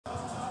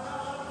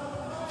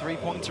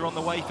Three-pointer on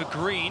the way for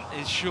Green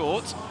is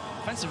short.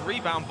 Offensive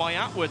rebound by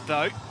Atwood,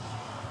 though.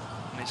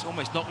 And it's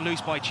almost knocked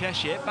loose by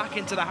Cheshire. Back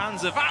into the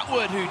hands of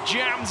Atwood, who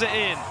jams it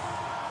in.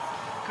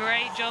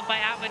 Great job by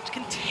Atwood,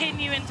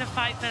 continuing to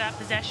fight for that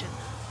possession.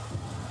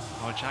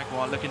 Oh,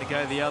 Jaguar looking to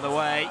go the other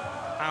way.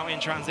 Out in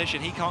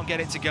transition, he can't get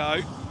it to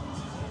go.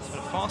 It's been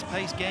a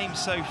fast-paced game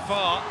so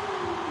far.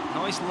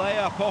 Nice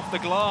layup off the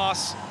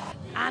glass.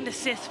 And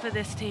assist for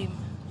this team.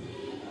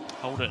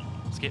 Holden,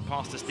 skip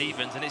past to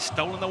Stevens, and it's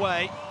stolen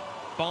away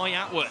by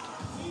Atwood.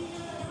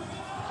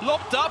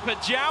 Lobbed up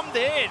and jammed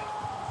in.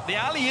 The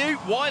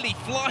alley-oop, Wiley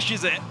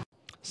flushes it.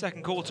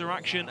 Second quarter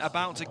action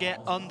about to get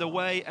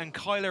underway, and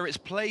Kyler, it's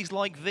plays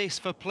like this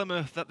for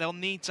Plymouth that they'll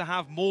need to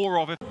have more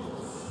of.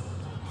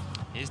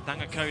 Here's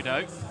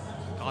Dangakodo,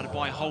 guarded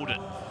by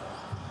Holden.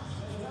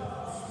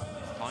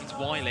 Finds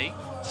Wiley,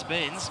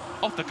 spins,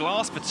 off the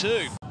glass for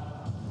two.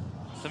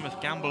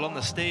 Plymouth gamble on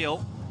the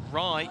steal.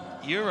 Right,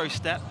 Euro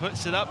step,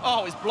 puts it up.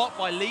 Oh, it's blocked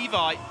by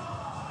Levi.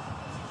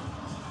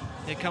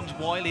 Here comes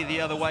Wiley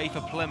the other way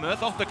for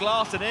Plymouth, off the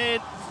glass and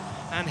in.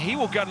 And he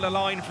will go to the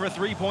line for a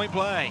three-point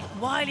play.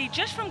 Wiley,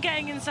 just from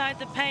getting inside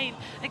the paint.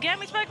 Again,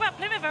 we spoke about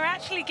Plymouth are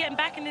actually getting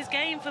back in this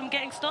game from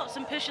getting stops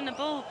and pushing the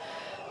ball.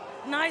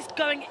 Nice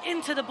going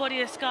into the body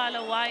of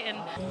Skylar White. And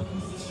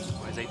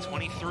there's a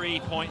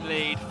 23-point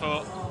lead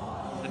for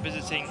the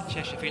visiting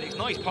Cheshire Phoenix.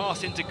 Nice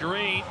pass into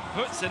Green,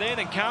 puts it in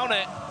and count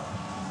it.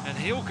 And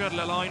he'll go to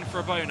the line for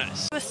a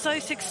bonus. He was so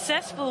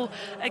successful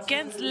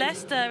against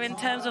Leicester in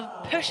terms of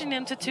pushing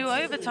them to 2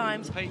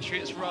 overtimes.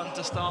 Patriots run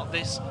to start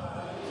this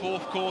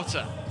fourth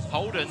quarter.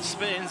 Holden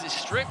spins, is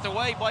stripped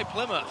away by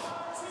Plymouth.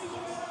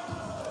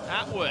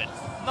 Atwood,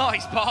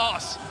 nice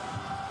pass.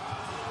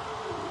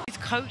 He's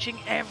coaching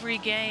every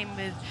game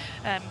with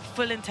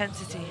full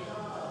intensity.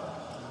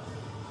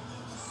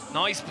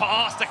 Nice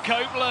pass to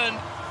Copeland.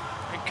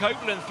 And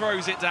Copeland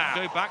throws it down.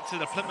 Go back to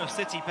the Plymouth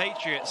City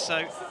Patriots. So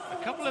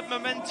a couple of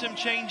momentum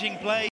changing plays.